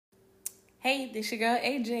Hey, this your girl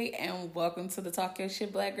AJ, and welcome to the Talk Your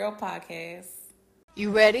Shit Black Girl podcast. You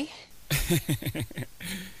ready?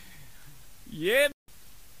 Yeah.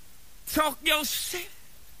 Talk your shit.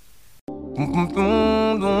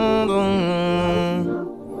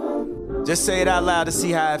 Just say it out loud to see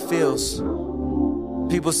how it feels.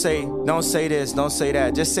 People say, don't say this, don't say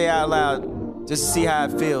that. Just say it out loud, just to see how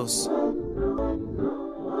it feels.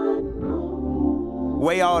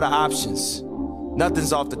 Weigh all the options.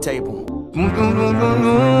 Nothing's off the table. I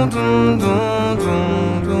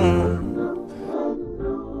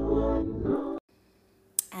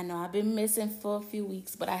know I've been missing for a few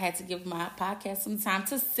weeks, but I had to give my podcast some time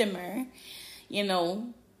to simmer, And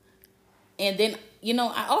then,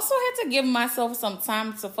 I also had to give myself some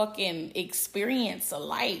time to fucking experience a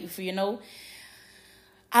life, I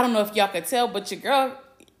don't know if y'all could tell, but your girl,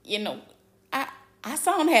 I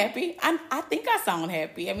sound happy. I think I sound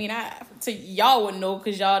happy. I mean, to y'all would know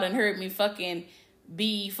because y'all done heard me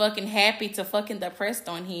be happy to depressed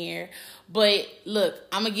on here. But look,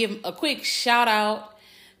 I'm going to give a quick shout out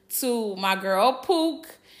to my girl Pook.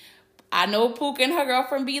 I know Pook and her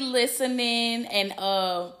girlfriend be listening. And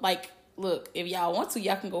look, if y'all want to,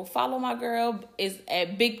 y'all can go follow my girl. It's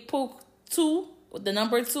at Big Pook 2 with the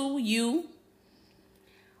number 2 U.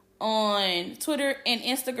 On Twitter and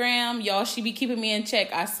Instagram, y'all, she be keeping me in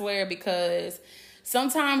check, I swear, because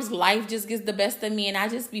sometimes life just gets the best of me and I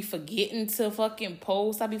just be forgetting to fucking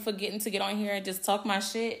post. I be forgetting to get on here and just talk my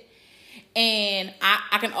shit. And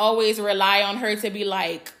I can always rely on her to be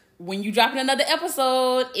like, when you dropping another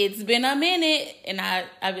episode, it's been a minute. And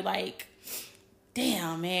I be like,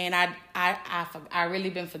 damn, man, I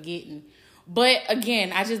really been forgetting. But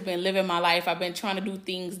again, I just been living my life. I've been trying to do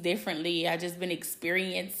things differently. I just been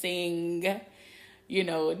experiencing,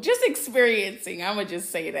 just experiencing. I'm going to just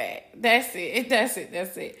say that. That's it.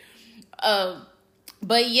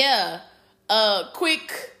 But yeah,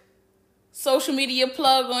 quick social media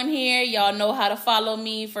plug on here. Y'all know how to follow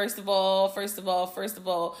me. First of all,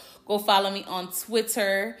 go follow me on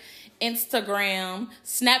Twitter, Instagram,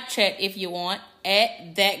 Snapchat if you want,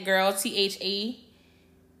 at that girl, THATGIRLREARIE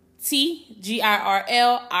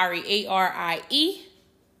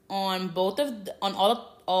on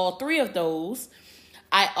all three of those.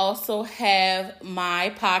 I also have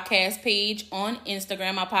my podcast page on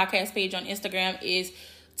Instagram. My podcast page on Instagram is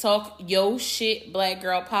Talk Yo Shit Black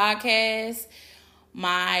Girl Podcast.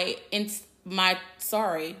 My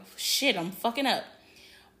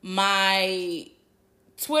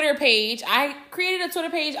Twitter page. I created a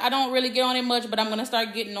Twitter page. I don't really get on it much, but I'm gonna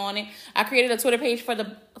start getting on it. I created a Twitter page for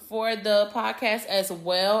the podcast as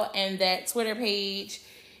well, and that Twitter page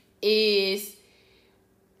is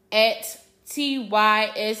at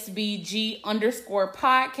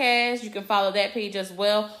TYSBG_podcast. You can follow that page as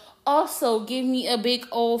well. Also, give me a big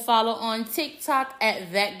old follow on TikTok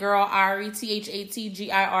at that girl Ari,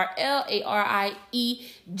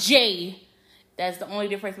 THATGIRLARIEJ. That's the only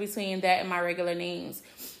difference between that and my regular names.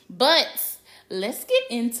 But let's get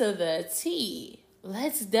into the tea.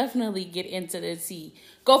 Let's definitely get into the tea.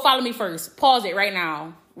 Go follow me first. Pause it right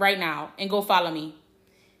now, and go follow me.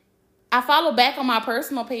 I follow back on my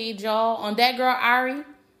personal page, y'all, on that girl Ari,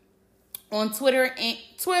 on Twitter,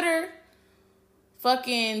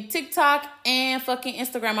 fucking TikTok, and fucking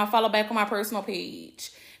Instagram. I follow back on my personal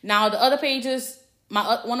page. Now the other pages, my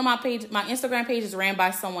Instagram page is ran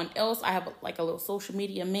by someone else. I have a little social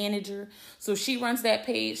media manager, so she runs that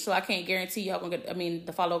page. So I can't guarantee y'all gonna get.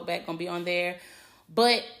 The follow back gonna be on there,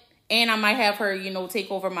 and I might have her, take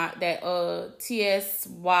over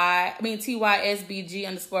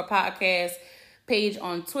TYSBG_podcast page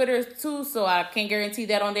on Twitter too. So I can't guarantee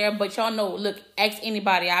that on there, but y'all know. Look, ask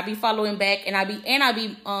anybody. I be following back, and I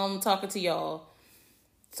be talking to y'all.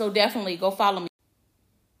 So definitely go follow me.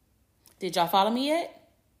 Did y'all follow me yet?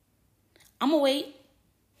 I'm going to wait.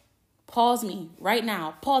 Pause me right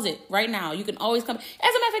now. Pause it right now. You can always come. As a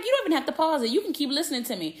matter of fact, you don't even have to pause it. You can keep listening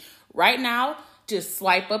to me. Right now, just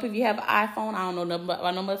swipe up if you have an iPhone. I don't know nothing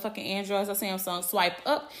about no motherfucking Androids or Samsung. Swipe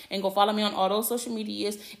up and go follow me on all those social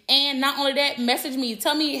medias. And not only that, message me.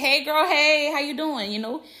 Tell me, hey, girl, hey, how you doing?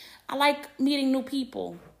 I like meeting new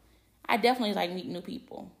people. I definitely like meeting new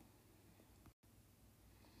people.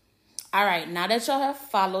 All right, now that y'all have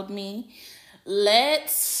followed me,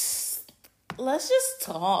 let's just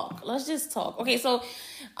talk. Okay, so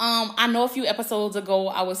I know a few episodes ago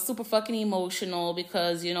I was super fucking emotional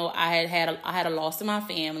because I had a loss in my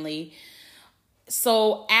family.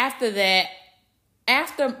 So after that,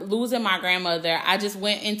 after losing my grandmother, I just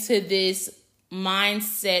went into this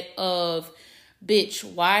mindset of, bitch,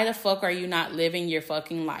 why the fuck are you not living your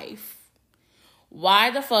fucking life?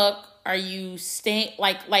 Why the fuck are you staying,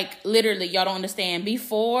 like literally, y'all don't understand.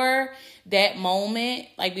 Before that moment,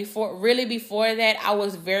 like before that, I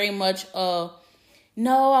was very much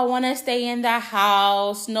no, I want to stay in the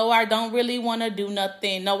house. No, I don't really want to do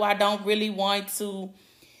nothing. No, I don't really want to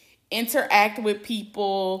interact with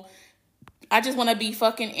people. I just want to be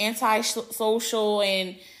fucking antisocial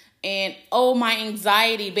and my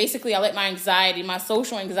anxiety. Basically, I let my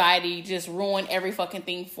social anxiety just ruin every fucking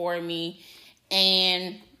thing for me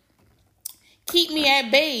and keep me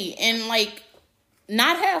at bay and like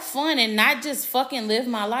not have fun and not just fucking live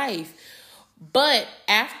my life. But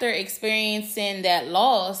after experiencing that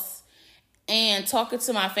loss and talking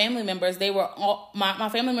to my family members, they were all, my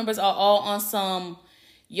family members are all on some,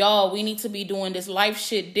 y'all, we need to be doing this life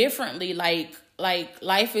shit differently. Like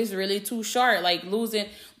life is really too short. Like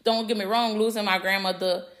don't get me wrong, losing my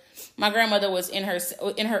grandmother was in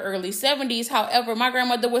her early 70s. However, my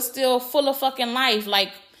grandmother was still full of fucking life.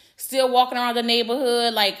 Like still walking around the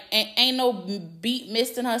neighborhood. Like ain't no beat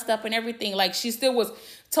missed in her stuff and everything. Like she still was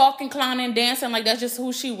talking, clowning, dancing. Like that's just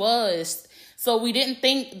who she was. So we didn't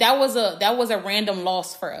think that was a random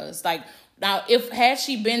loss for us. Like now, had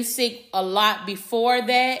she been sick a lot before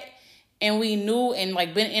that, and we knew and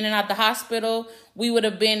like been in and out the hospital, we would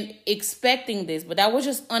have been expecting this. But that was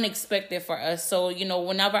just unexpected for us. So, you know,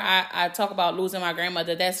 whenever I talk about losing my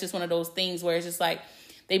grandmother, that's just one of those things where it's just like,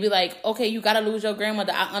 they be like, okay, you got to lose your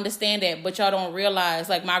grandmother. I understand that. But y'all don't realize,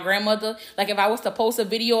 like my grandmother, like if I was to post a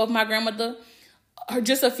video of my grandmother,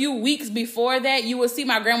 just a few weeks before that, you would see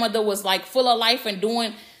my grandmother was like full of life and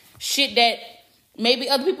doing shit that maybe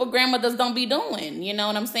other people grandmothers don't be doing. You know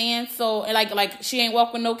what I'm saying? So like she ain't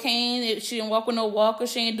walk with no cane. She ain't walk with no walker.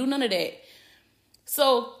 She ain't do none of that.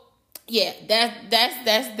 So yeah, that's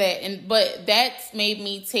that. But that's made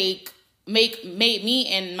me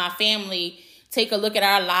and my family take a look at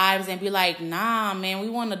our lives and be like, nah, man, we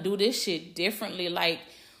want to do this shit differently. Like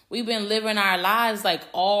we've been living our lives like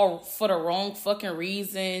all for the wrong fucking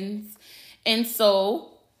reasons. And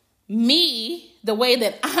so me, the way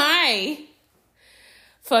that I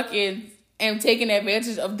fucking am taking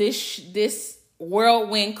advantage of this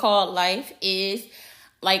whirlwind called life is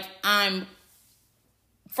like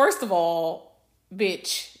first of all,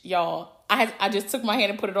 bitch, y'all, I just took my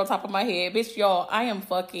hand and put it on top of my head. Bitch, y'all, I am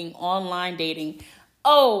fucking online dating.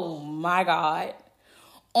 Oh my God.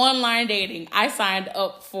 Online dating. I signed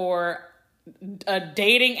up for a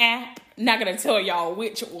dating app. Not gonna tell y'all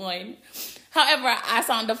which one. However, I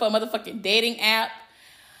signed up for a motherfucking dating app.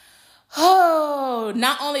 Oh,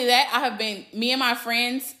 not only that, me and my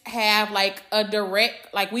friends have like a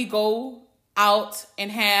direct, like we go out and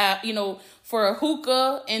have, you know, for a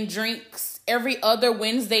hookah and drinks every other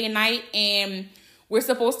Wednesday night. And we're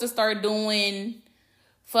supposed to start doing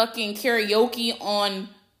fucking karaoke on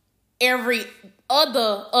every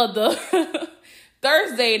other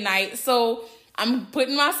Thursday night. So I'm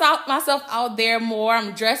putting myself out there more.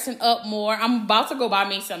 I'm dressing up more. I'm about to go buy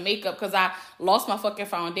me some makeup because I lost my fucking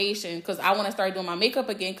foundation because I want to start doing my makeup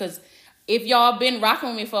again. Because if y'all been rocking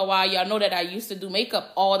with me for a while, y'all know that I used to do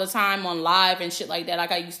makeup all the time on live and shit like that.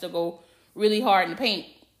 Like I used to go really hard in the paint.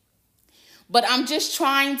 But I'm just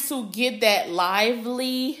trying to get that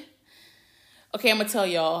lively. Okay, I'm going to tell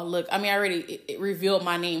y'all. Look, I mean, I already revealed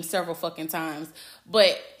my name several fucking times.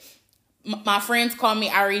 But my friends call me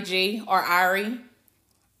Ari J or Ari.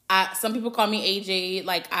 Some people call me AJ.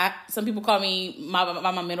 Like, some people call me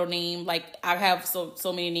by my middle name. Like, I have so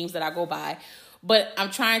many names that I go by. But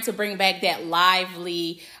I'm trying to bring back that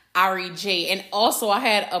lively Ari J. And also, I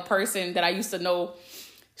had a person that I used to know.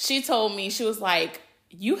 She told me, she was like,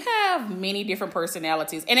 you have many different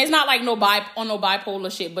personalities. And it's not like no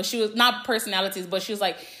bipolar shit, but she was not personalities, but she was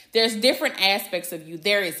like, there's different aspects of you.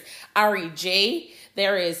 There is Ari J,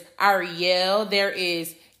 there is Ariel, there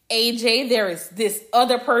is AJ, there is this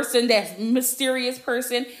other person, that's mysterious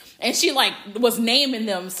person. And she like was naming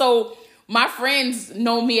them. So my friends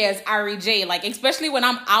know me as Ari J. Like, especially when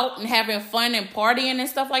I'm out and having fun and partying and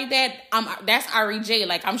stuff like that, that's Ari J.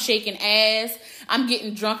 Like, I'm shaking ass, I'm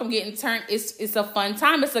getting drunk, I'm getting turned. It's a fun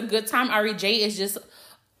time. It's a good time. Ari J is just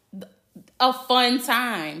a fun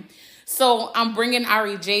time. So I'm bringing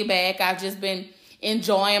Ari J back. I've just been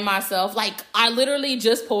enjoying myself. Like, I literally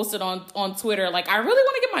just posted on Twitter, like, I really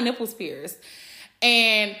want to get my nipples pierced.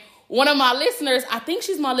 And one of my listeners, I think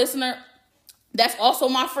she's my listener, that's also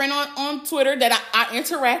my friend on Twitter that I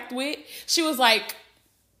interact with. She was like,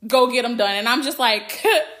 go get them done. And I'm just like,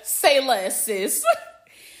 say less, sis.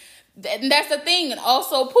 And that's the thing. And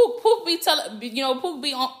also, Pook be Pook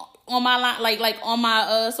be on my line, like on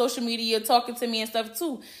my social media talking to me and stuff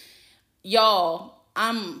too. Y'all,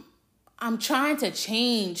 I'm I'm trying to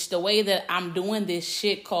change the way that I'm doing this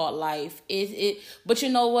shit called life. But you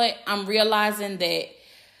know what? I'm realizing that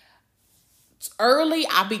early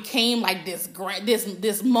I became like this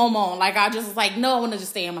momo. Like I just was like, no, I want to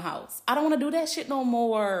just stay in my house. I don't want to do that shit no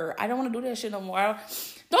more.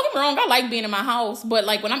 Don't get me wrong, I like being in my house, but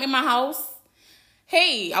like when I'm in my house,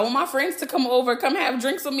 hey, I want my friends to come over, come have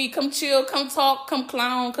drinks with me, come chill, come talk, come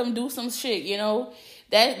clown, come do some shit, you know?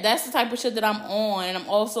 That's the type of shit that I'm on. And I'm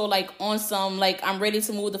also like on some, like, I'm ready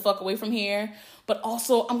to move the fuck away from here. But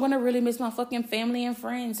also, I'm going to really miss my fucking family and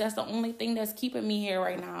friends. That's the only thing that's keeping me here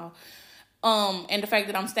right now. And the fact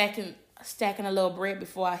that I'm stacking a little bread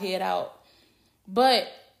before I head out.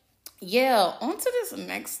 But, yeah, on to this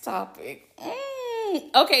next topic.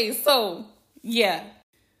 Okay, so, yeah.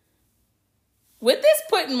 With this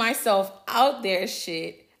putting myself out there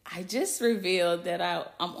shit, I just revealed that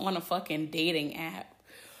I'm on a fucking dating app.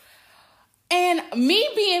 And me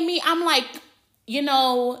being me, I'm like, you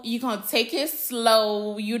know, you're going to take it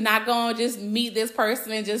slow. You're not going to just meet this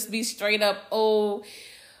person and just be straight up, oh,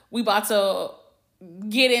 we about to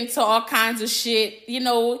get into all kinds of shit. You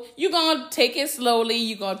know, you're going to take it slowly.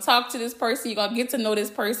 You're going to talk to this person. You're going to get to know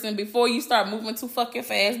this person before you start moving too fucking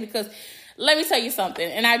fast. Because let me tell you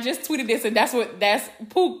something. And I just tweeted this, and that's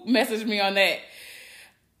Pook messaged me on that.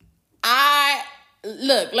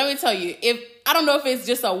 Look, let me tell you, I don't know if it's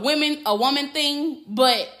just a woman thing,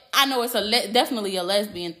 but I know it's definitely a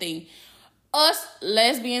lesbian thing. Us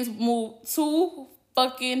lesbians move too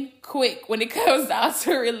fucking quick when it comes down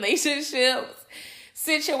to relationships,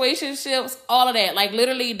 situationships, all of that. Like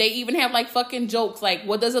literally, they even have like fucking jokes. Like,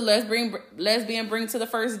 what does a lesbian bring to the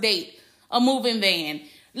first date? A moving van.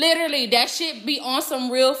 Literally, that shit be on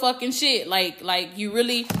some real fucking shit. Like you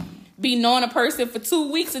really be knowing a person for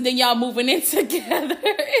 2 weeks and then y'all moving in together.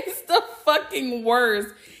 It's the fucking worst.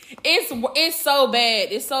 It's so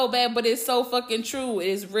bad. It's so bad, but it's so fucking true. It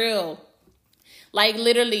is real. Like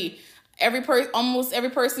literally, almost every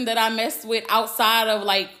person that I messed with outside of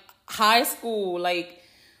like high school, like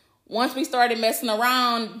once we started messing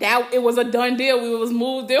around, it was a done deal. We was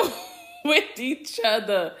moved in with each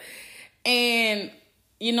other, and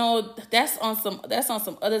you know that's on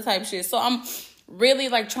some other type shit. So I'm really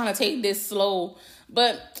like trying to take this slow,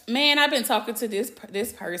 but man, I've been talking to this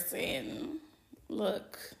person.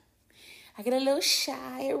 Look, I get a little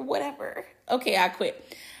shy or whatever. Okay, I quit.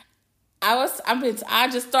 I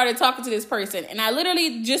just started talking to this person, and I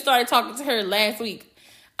literally just started talking to her last week.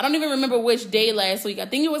 I don't even remember which day last week. I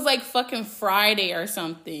think it was like fucking Friday or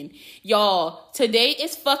something. Y'all, today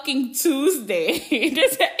is fucking Tuesday.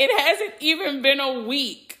 It hasn't even been a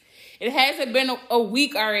week. It hasn't been a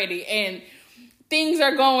week already, and things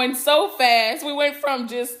are going so fast. We went from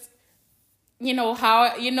just,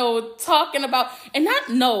 talking about, and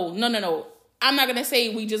no. I'm not going to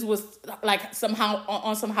say we just was like somehow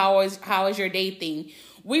on some how is your day thing.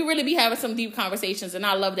 We really be having some deep conversations, and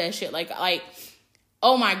I love that shit. Like,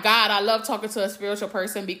 oh my God, I love talking to a spiritual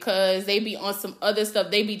person because they be on some other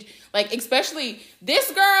stuff. They be like, especially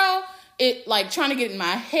this girl, it like trying to get in my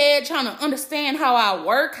head, trying to understand how I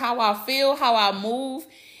work, how I feel, how I move.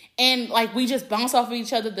 And like we just bounce off of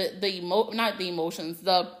each other. Not the emotions,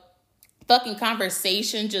 the fucking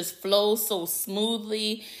conversation just flows so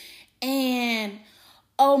smoothly. And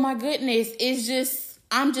oh my goodness,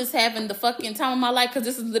 I'm just having the fucking time of my life, because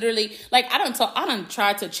this is literally like I done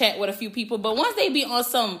tried to chat with a few people, but once they be on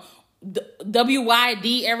some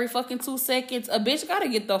WYD every fucking 2 seconds, a bitch gotta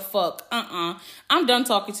get the fuck. I'm done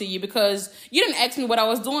talking to you because you didn't ask me what I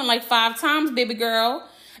was doing like 5 times, baby girl.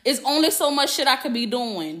 It's only so much shit I could be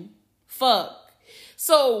doing. Fuck.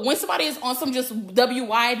 So when somebody is on some just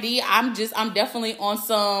WYD, I'm definitely on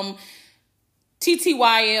some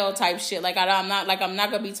TTYL type shit. Like I'm not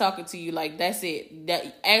gonna be talking to you. Like that's it.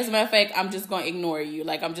 As a matter of fact, I'm just gonna ignore you.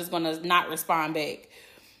 Like I'm just gonna not respond back.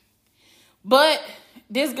 But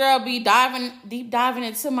this girl be deep diving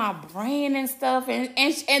into my brain and stuff, and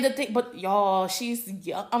the thing. But y'all, she's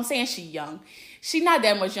young. I'm saying she young. She not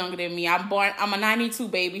that much younger than me. I'm a 92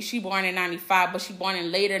 baby. She born in 95, but she born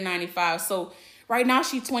in later 95. So right now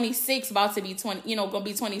she 26, about to be 20. Gonna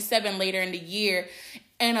be 27 later in the year.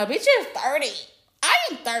 And a bitch is 30. I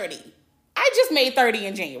am 30. I just made 30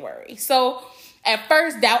 in January. So at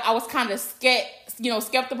first, I was kind of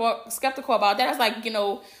skeptical about that. I was like,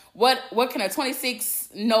 what can a 26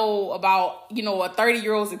 know about, a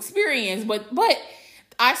 30-year-old's experience? But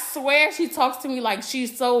I swear she talks to me like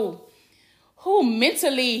she's so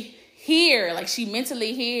mentally here. Like she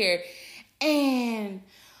mentally here. And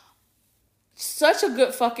such a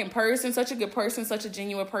good fucking person, such a good person, such a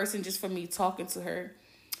genuine person just for me talking to her.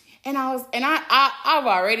 And I've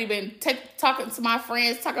already been talking to my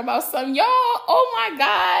friends, talking about something. Y'all, oh my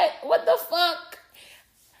God, what the fuck?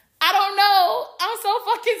 I don't know. I'm so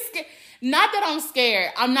fucking scared. Not that I'm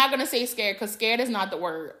scared. I'm not gonna say scared because scared is not the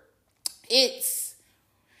word. And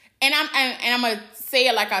I'm gonna say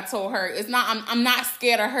it like I told her. It's not. I'm not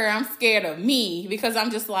scared of her. I'm scared of me because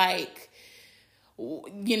I'm just like,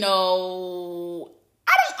 you know.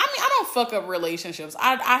 I don't fuck up relationships.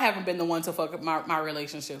 I haven't been the one to fuck up my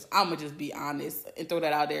relationships. I'm going to just be honest and throw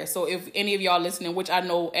that out there. So if any of y'all listening, which I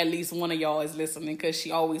know at least one of y'all is listening because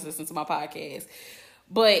she always listens to my podcast.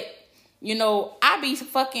 But, you know, I be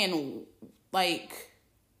fucking like,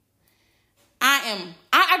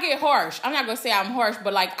 I get harsh. I'm not going to say I'm harsh,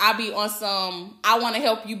 but like I be on some, I want to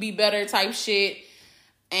help you be better type shit.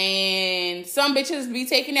 And some bitches be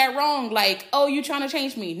taking that wrong. Like, oh, you trying to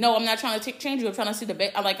change me? No, I'm not trying to change you. I'm trying to see the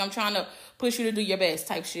best. I'm trying to push you to do your best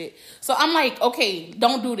type shit. So I'm like, okay,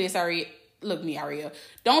 don't do this, Aria. Look me, Aria.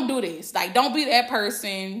 Don't do this. Like, don't be that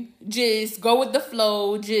person. Just go with the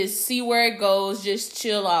flow. Just see where it goes. Just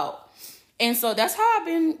chill out. And so that's how I've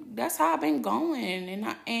been going.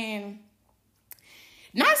 And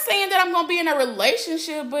not saying that I'm gonna be in a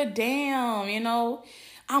relationship, but damn, you know,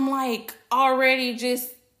 I'm like already just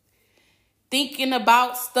thinking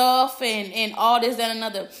about stuff and all this, that, and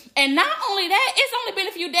another. And not only that, it's only been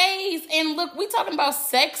a few days. And look, we talking about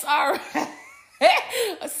sex already.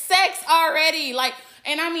 Sex already. Like,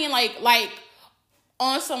 and I mean like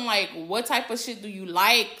on some like, what type of shit do you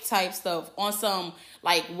like type stuff. On some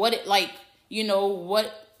like, what it like, you know,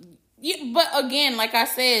 what. Yeah, but again, like I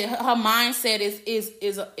said, her mindset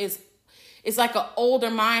is like an older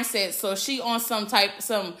mindset. So she on some,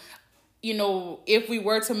 you know, if we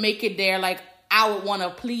were to make it there, like, I would want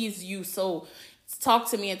to please you. So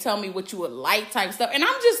talk to me and tell me what you would like type stuff. And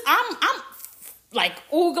I'm like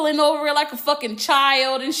oogling over it like a fucking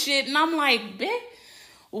child and shit. And I'm like, bitch,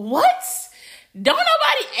 what? Don't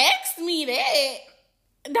nobody ask me that.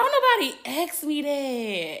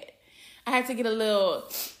 I had to get a little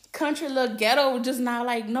country, little ghetto, just not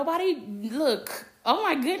like nobody. Look, oh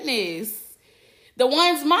my goodness. The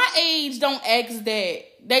ones my age don't ask that.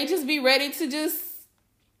 They just be ready to just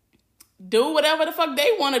do whatever the fuck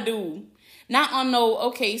they want to do. Not on no,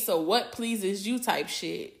 okay, so what pleases you type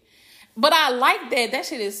shit. But I like that. That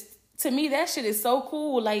shit is, to me, that shit is so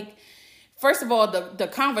cool. Like, first of all, the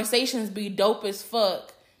conversations be dope as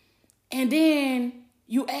fuck. And then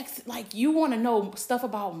you ask, like, you want to know stuff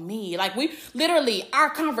about me. Like, we literally,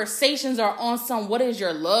 our conversations are on some, what is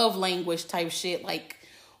your love language type shit. Like,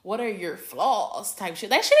 what are your flaws type shit.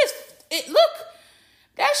 That shit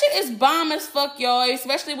is bomb as fuck, y'all.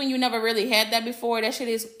 Especially when you never really had that before. That shit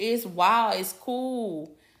is wild. It's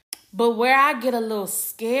cool. But where I get a little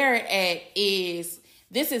scared at is,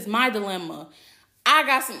 this is my dilemma. I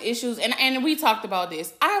got some issues, and we talked about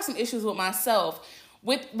this. I have some issues with myself.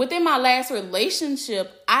 Within my last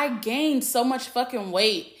relationship, I gained so much fucking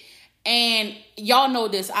weight. And y'all know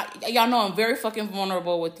this. Y'all know I'm very fucking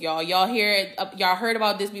vulnerable with y'all. Y'all hear it. Y'all heard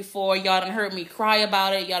about this before. Y'all done heard me cry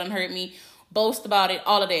about it. Y'all done heard me boast about it.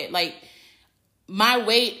 All of that. Like, my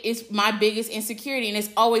weight is my biggest insecurity. And it's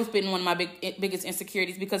always been one of my biggest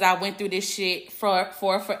insecurities because I went through this shit for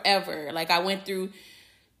forever. Like, I went through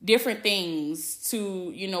different things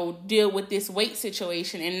to, you know, deal with this weight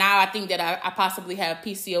situation. And now I think that I possibly have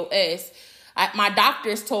PCOS. My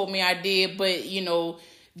doctors told me I did, but, you know,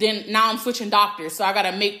 then now I'm switching doctors. So I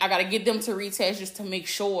gotta get them to retest just to make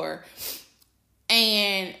sure.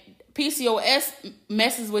 And PCOS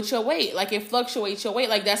messes with your weight. Like, it fluctuates your weight.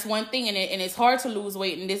 Like, that's one thing. And it's hard to lose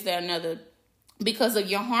weight and this, that, another because of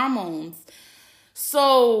your hormones.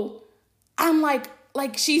 So I'm like,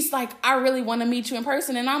 she's like, I really want to meet you in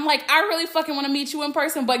person. And I'm like, I really fucking want to meet you in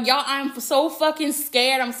person. But y'all, I'm so fucking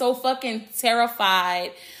scared. I'm so fucking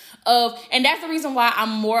terrified and that's the reason why I'm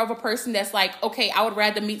more of a person that's like, okay, I would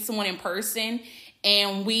rather meet someone in person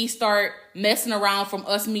and we start messing around from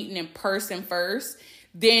us meeting in person first,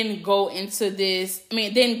 then go into this. I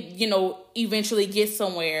mean, then, you know, eventually get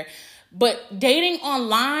somewhere. But dating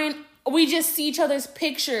online, we just see each other's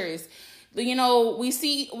pictures. You know, we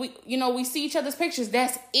see each other's pictures.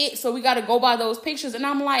 That's it. So we got to go by those pictures. And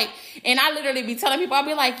I'm like, and I literally be telling people, I'll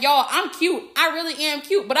be like, y'all, I'm cute. I really am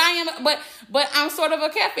cute, but but I'm sort of a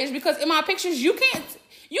catfish because in my pictures, you can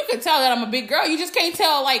tell that I'm a big girl. You just can't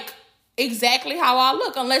tell like exactly how I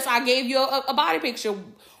look unless I gave you a body picture,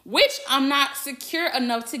 which I'm not secure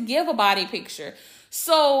enough to give a body picture.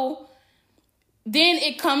 So then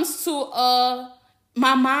it comes to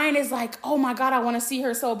my mind is like, oh my God, I want to see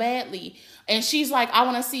her so badly. And she's like, I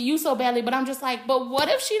want to see you so badly. But I'm just like, but what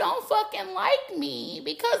if she don't fucking like me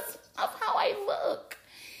because of how I look?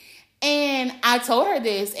 And I told her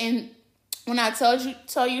this, and when I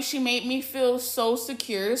tell you she made me feel so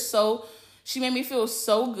secure, she made me feel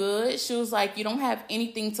so good. She was like, you don't have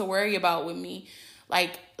anything to worry about with me.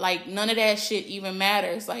 Like none of that shit even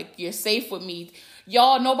matters. Like, you're safe with me.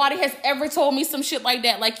 Y'all, nobody has ever told me some shit like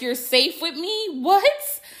that. Like, you're safe with me? What?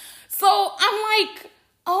 So I'm like,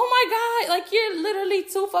 oh my God, like, you're literally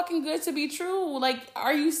too fucking good to be true. Like,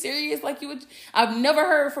 are you serious? Like, I've never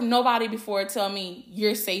heard from nobody before tell me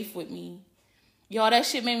you're safe with me. Y'all, that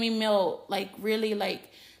shit made me melt. Like, really,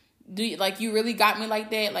 like, you really got me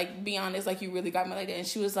like that? Like, be honest, like, you really got me like that? And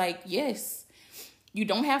she was like, yes, you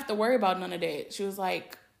don't have to worry about none of that. She was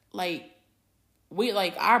like, we,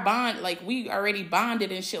 like, our bond, like, we already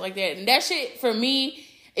bonded and shit like that. And that shit, for me,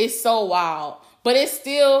 is so wild. But it's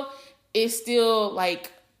still,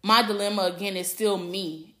 like, my dilemma, again, is still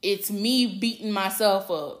me. It's me beating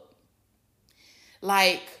myself up.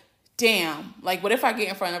 Like, damn. Like, what if I get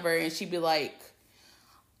in front of her and she'd be like,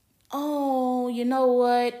 oh, you know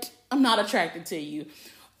what? I'm not attracted to you.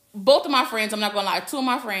 Both of my friends, I'm not gonna lie, 2 of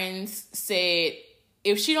my friends said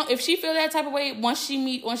if she feel that type of way once she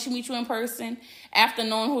meet you in person, after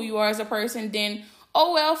knowing who you are as a person, then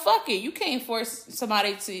oh well, fuck it. You can't force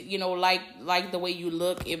somebody to, you know, like the way you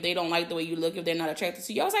look if they don't like the way you look, if they're not attracted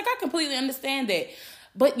to you. I was like, I completely understand that.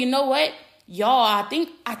 But you know what? Y'all, I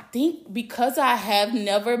think because I have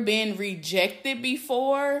never been rejected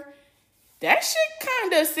before, that shit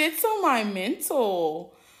kind of sits on my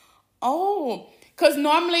mental. Oh, because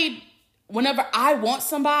normally whenever I want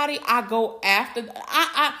somebody, I go after,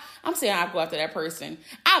 I'm saying I go after that person.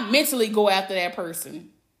 I mentally go after that person.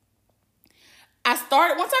 Once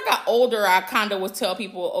I got older, I kind of would tell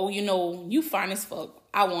people, oh, you know, you fine as fuck.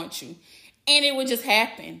 I want you. And it would just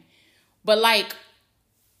happen. But like,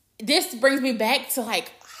 this brings me back to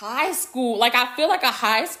like high school. Like, I feel like a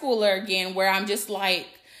high schooler again, where I'm just like,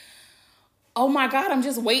 oh my God, I'm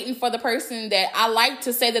just waiting for the person that I like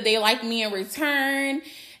to say that they like me in return.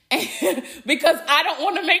 Because I don't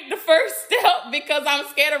want to make the first step because I'm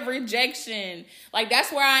scared of rejection. Like,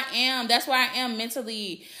 that's where I am. That's where I am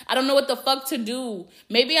mentally. I don't know what the fuck to do.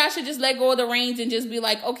 Maybe I should just let go of the reins and just be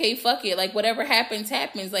like, okay, fuck it. Like, whatever happens,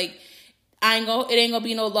 happens. Like, it ain't gonna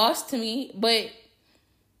be no loss to me. But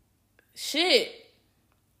shit,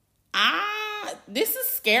 this is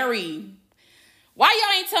scary. Why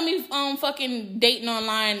y'all ain't tell me fucking dating on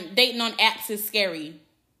apps is scary?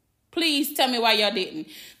 Please tell me why y'all didn't.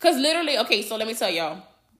 Because literally, okay, so let me tell y'all.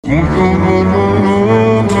 I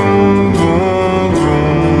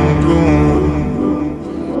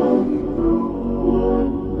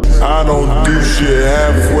don't do shit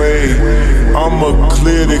halfway. I'ma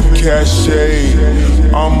clear the cachet.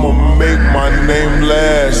 I'ma make my name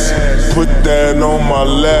last. Put that on my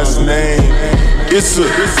last name. It's a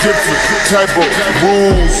different type of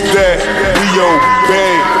rules that we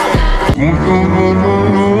obey.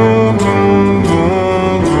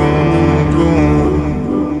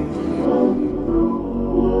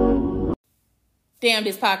 Damn,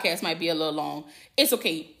 this podcast might be a little long. It's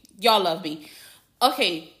okay. Y'all love me.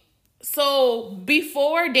 Okay, so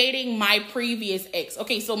before dating my previous ex.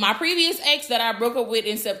 Okay, so my previous ex that I broke up with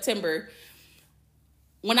in September.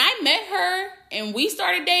 When I met her and we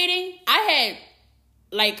started dating, I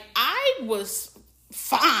was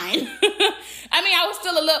fine. I mean, I was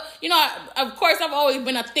still a little, you know, of course, I've always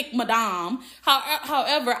been a thick madame.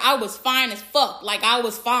 However, I was fine as fuck. Like, I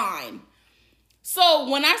was fine. So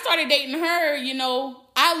when I started dating her, you know,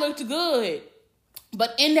 I looked good.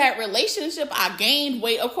 But in that relationship, I gained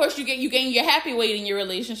weight. Of course, you gain your happy weight in your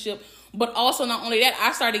relationship. But also, not only that,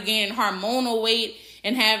 I started gaining hormonal weight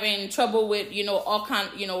and having trouble with, you know, all kind,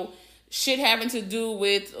 you know, shit having to do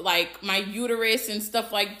with like my uterus and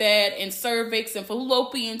stuff like that, and cervix and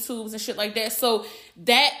fallopian tubes and shit like that. So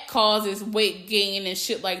that causes weight gain and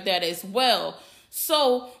shit like that as well.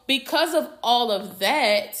 So because of all of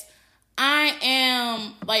that, I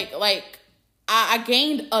am I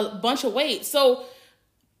gained a bunch of weight. So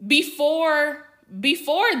before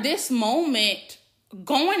this moment,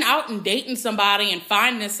 going out and dating somebody and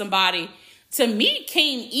finding somebody, to me,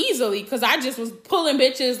 came easily because I just was pulling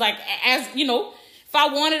bitches. Like, as you know, if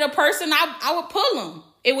I wanted a person, I would pull them.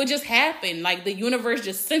 It would just happen. Like, the universe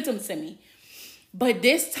just sent them to me. But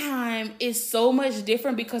this time is so much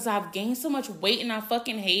different because I've gained so much weight and I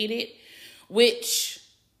fucking hate it. Which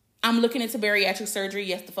I'm looking into bariatric surgery.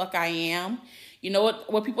 Yes, the fuck I am. You know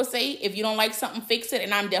what people say? If you don't like something, fix it.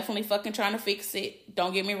 And I'm definitely fucking trying to fix it.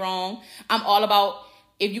 Don't get me wrong. I'm all about,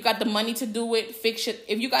 if you got the money to do it, fix it.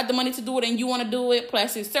 If you got the money to do it and you want to do it,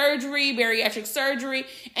 plastic surgery, bariatric surgery,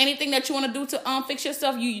 anything that you want to do to fix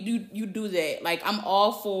yourself, you do that. Like, I'm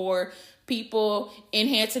all for people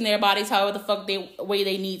enhancing their bodies however the fuck way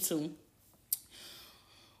they need to.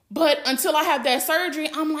 But until I have that surgery,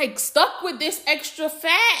 I'm like stuck with this extra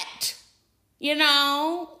fat, you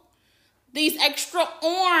know, these extra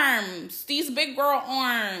arms, these big girl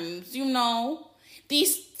arms, you know,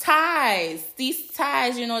 these ties,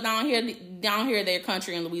 you know, down here, their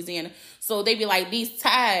country in Louisiana. So they be like, these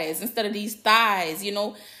ties instead of these thighs, you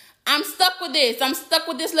know. I'm stuck with this. I'm stuck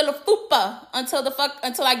with this little fupa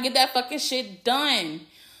until I get that fucking shit done.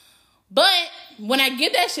 But when I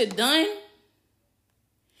get that shit done,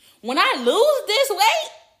 when I lose this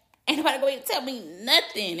weight, ain't nobody gonna be able to tell me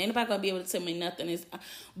nothing. Ain't nobody gonna be able to tell me nothing.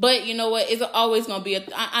 But you know what? It's always gonna be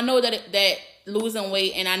I know that losing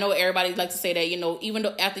weight, and I know everybody like to say that, you know, even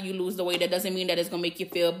though after you lose the weight, that doesn't mean that it's gonna make you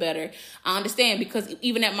feel better. I understand, because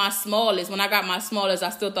even at my smallest, when I got my smallest,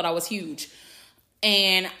 I still thought I was huge.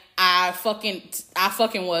 And I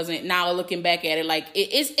fucking wasn't. Now looking back at it, like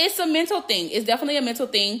it's a mental thing. It's definitely a mental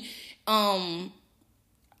thing.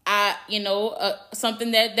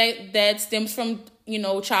 Something that stems from, you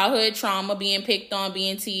know, childhood trauma, being picked on,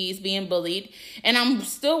 being teased, being bullied. And I'm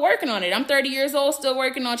still working on it. I'm 30 years old, still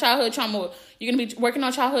working on childhood trauma. You're going to be working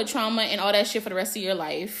on childhood trauma and all that shit for the rest of your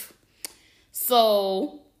life.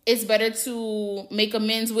 So it's better to make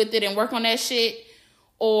amends with it and work on that shit,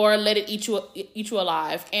 or let it eat you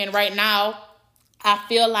alive. And right now, I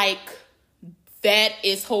feel like that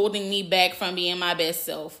is holding me back from being my best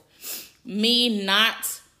self. Me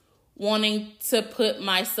not wanting to put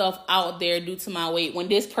myself out there due to my weight, when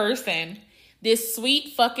this sweet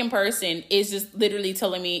fucking person is just literally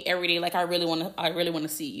telling me every day, like, I really want to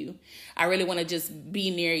see you. I really want to just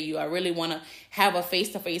be near you. I really want to have a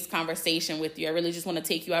face-to-face conversation with you. I really just want to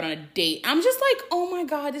take you out on a date. I'm just like, oh my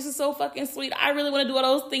God, this is so fucking sweet. I really want to do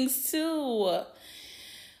all those things too.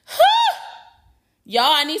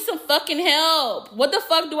 Y'all, I need some fucking help. What the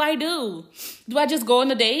fuck do I do? Do I just go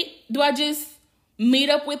on a date? Do I just meet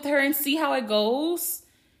up with her and see how it goes?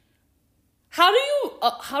 How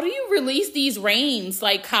do you release these reins?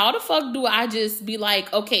 Like, how the fuck do I just be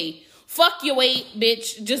like, okay, fuck your weight,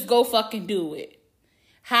 bitch, just go fucking do it?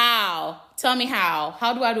 How? Tell me how.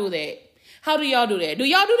 How do I do that? How do y'all do that? Do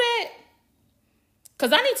y'all do that?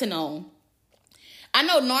 Because I need to know. I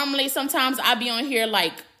know normally sometimes I be on here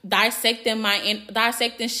like dissecting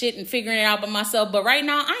shit and figuring it out by myself, but right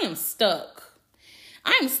now I am stuck.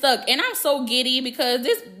 And I'm so giddy because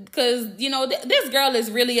you know, this girl is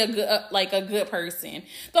really a good person.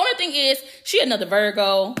 The only thing is, she another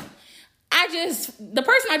Virgo. The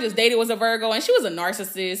person I just dated was a Virgo, and she was a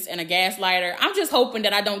narcissist and a gaslighter. I'm just hoping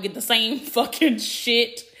that I don't get the same fucking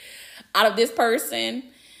shit out of this person.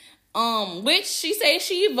 Which she said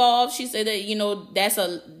she evolved. She said that, you know,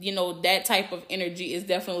 that type of energy is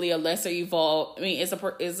definitely a lesser evolved. I mean, it's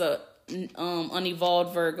a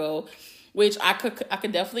unevolved Virgo, which I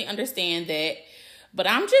could definitely understand that. But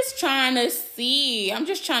I'm just trying to see. Look, I'm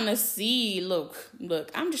just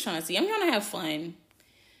trying to see. I'm trying to have fun.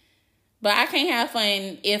 But I can't have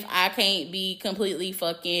fun if I can't be completely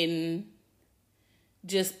fucking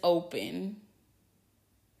just open.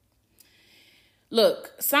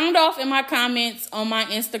 Look, sound off in my comments on my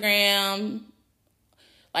Instagram.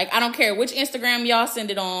 Like, I don't care which Instagram y'all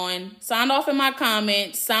send it on. Sound off in my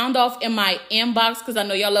comments. Sound off in my inbox, because I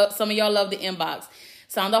know some of y'all love the inbox.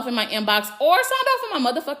 Sound off in my inbox, or sound off in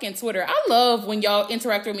my motherfucking Twitter. I love when y'all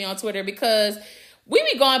interact with me on Twitter, because we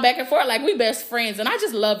be going back and forth like we best friends, and I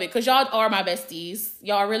just love it, because y'all are my besties.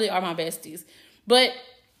 Y'all really are my besties. But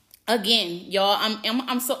again, y'all, I'm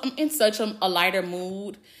in such a lighter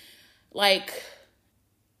mood. Like,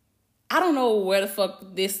 I don't know where the fuck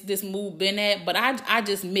this mood been at, but I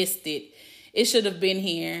just missed it. It should have been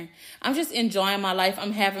here. I'm just enjoying my life.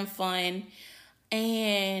 I'm having fun.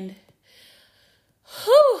 And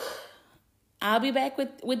I'll be back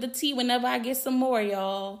with the tea whenever I get some more,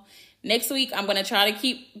 y'all. Next week, I'm going to try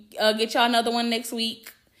to get y'all another one next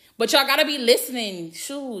week. But y'all got to be listening.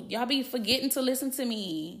 Shoot, y'all be forgetting to listen to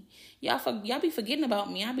me. Y'all be forgetting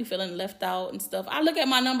about me. I be feeling left out and stuff. I look at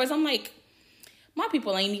my numbers. I'm like, my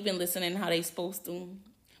people ain't even listening how they supposed to.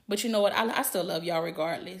 But you know what? I still love y'all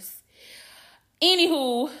regardless.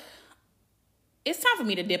 Anywho, it's time for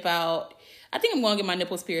me to dip out. I think I'm going to get my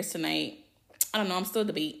nipples pierced tonight. I don't know. I'm still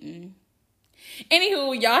debating.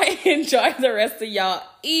 Anywho, y'all enjoy the rest of y'all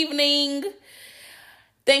evening.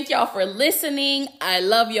 Thank y'all for listening. I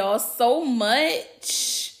love y'all so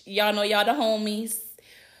much. Y'all know y'all the homies.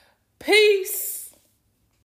 Peace.